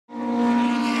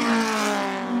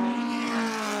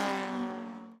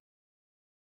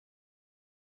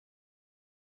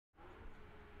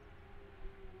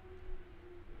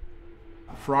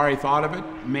Ferrari thought of it,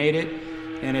 made it,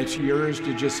 and it's yours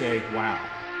to just say, wow.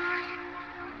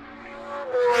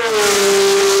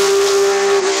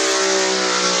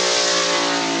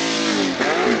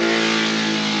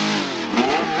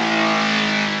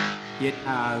 It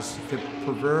has the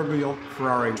proverbial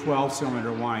Ferrari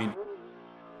 12-cylinder whine.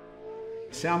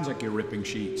 It sounds like you're ripping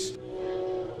sheets.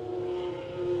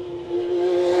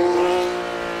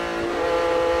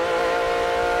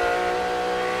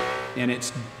 And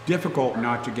it's difficult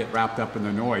not to get wrapped up in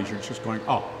the noise. You're just going,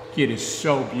 oh, it is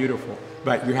so beautiful,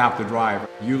 but you have to drive.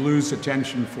 You lose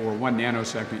attention for 1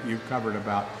 nanosecond, you've covered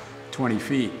about 20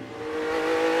 feet.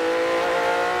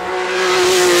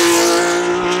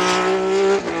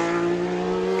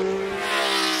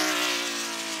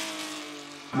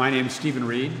 My name is Stephen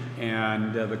Reed,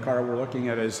 and the car we're looking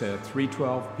at is a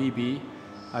 312PB,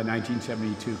 a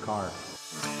 1972 car.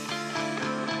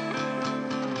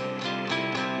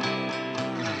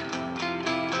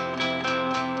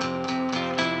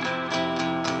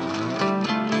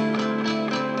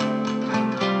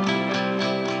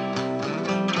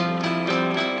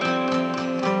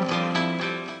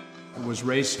 It was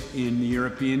raced in the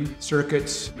European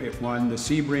circuits. It won the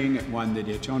Sebring, it won the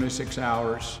Daytona 6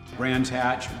 Hours, Brands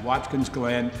Hatch, Watkins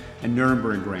Glen, and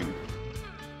Nurburgring.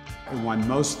 It won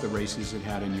most of the races it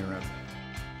had in Europe.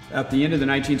 At the end of the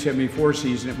 1974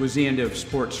 season, it was the end of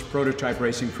sports prototype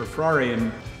racing for Ferrari,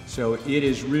 and so it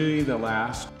is really the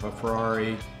last of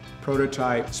Ferrari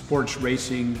prototype sports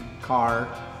racing car.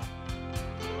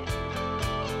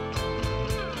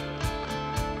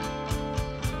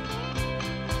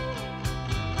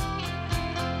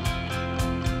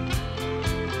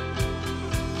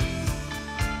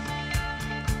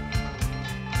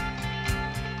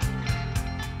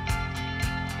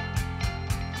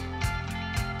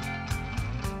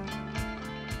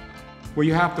 Well,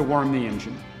 you have to warm the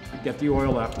engine, get the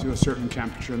oil up to a certain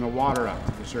temperature and the water up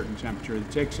to a certain temperature.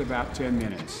 It takes about 10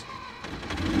 minutes.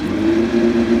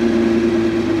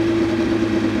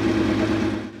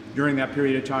 During that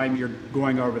period of time, you're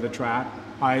going over the track,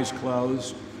 eyes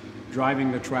closed,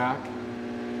 driving the track.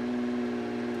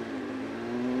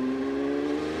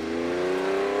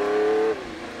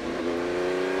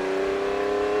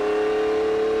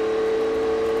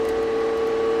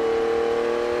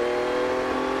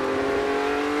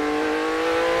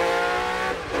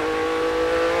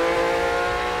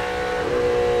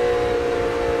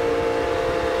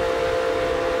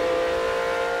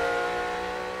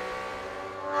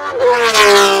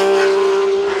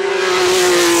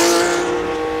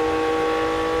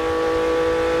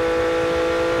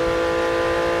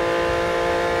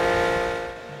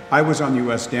 I was on the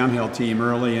U.S. downhill team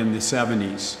early in the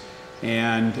 70s,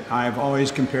 and I've always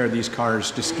compared these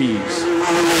cars to skis.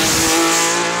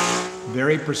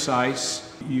 Very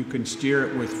precise. You can steer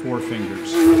it with 4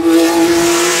 fingers.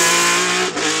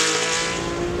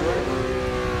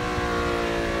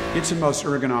 It's the most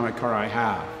ergonomic car I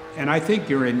have. And I think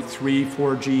you're in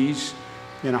 3-4 Gs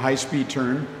in a high-speed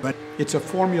turn, but it's a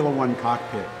Formula One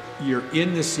cockpit. You're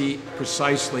in the seat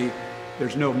precisely.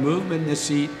 There's no movement in the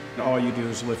seat. All you do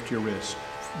is lift your wrist.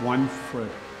 One for a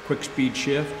quick speed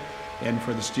shift and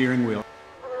for the steering wheel.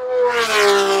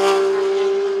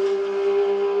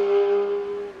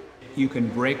 You can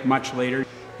brake much later,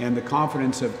 and the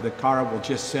confidence of the car will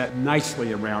just set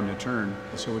nicely around a turn.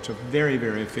 So it's a very,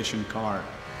 very efficient car.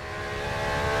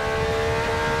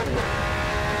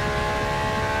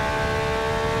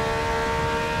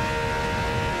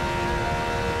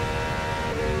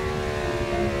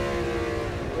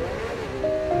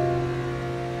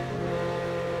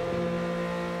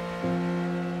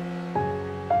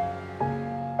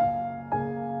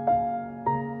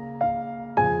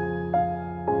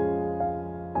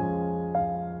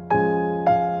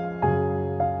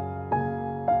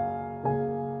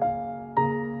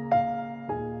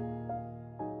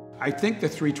 I think the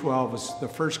 312 was the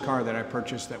first car that I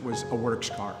purchased that was a works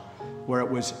car, where it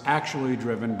was actually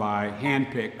driven by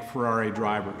hand-picked Ferrari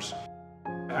drivers.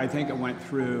 I think it went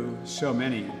through so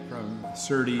many, from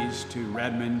Surtees to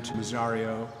Redman to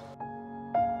Merzario.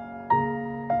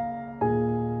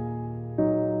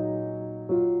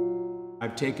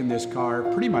 I've taken this car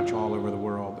pretty much all over the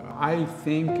world. I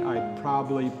think I'd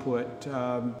probably put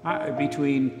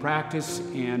between practice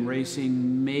and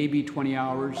racing maybe 20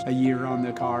 hours a year on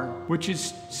the car, which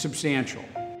is substantial.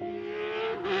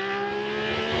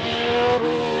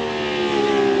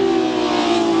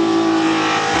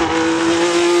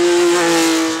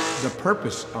 The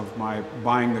purpose of my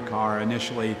buying the car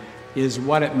initially is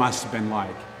what it must have been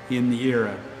like in the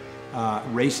era,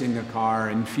 racing a car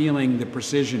and feeling the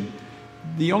precision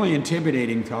The only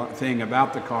intimidating thing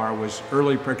about the car was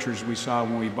early pictures we saw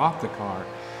when we bought the car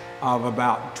of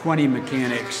about 20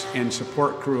 mechanics and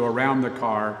support crew around the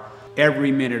car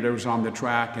every minute it was on the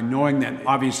track, and knowing that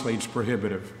obviously it's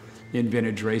prohibitive in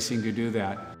vintage racing to do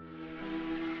that.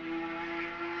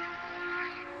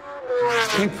 I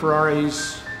think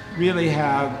Ferraris really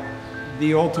have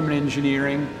the ultimate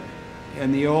engineering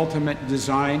and the ultimate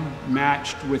design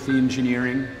matched with the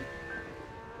engineering.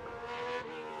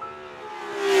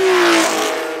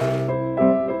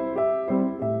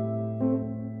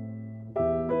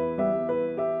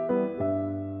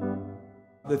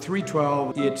 The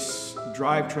 312, its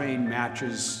drivetrain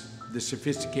matches the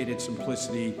sophisticated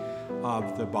simplicity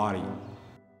of the body.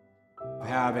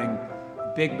 Having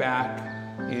a big back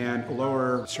and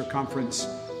lower circumference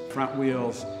front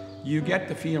wheels, you get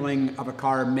the feeling of a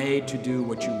car made to do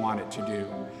what you want it to do.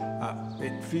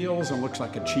 It feels and looks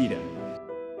like a cheetah.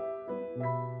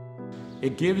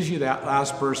 It gives you that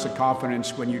last burst of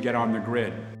confidence when you get on the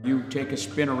grid. You take a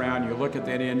spin around, you look at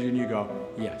that engine, you go,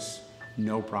 yes,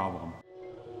 no problem.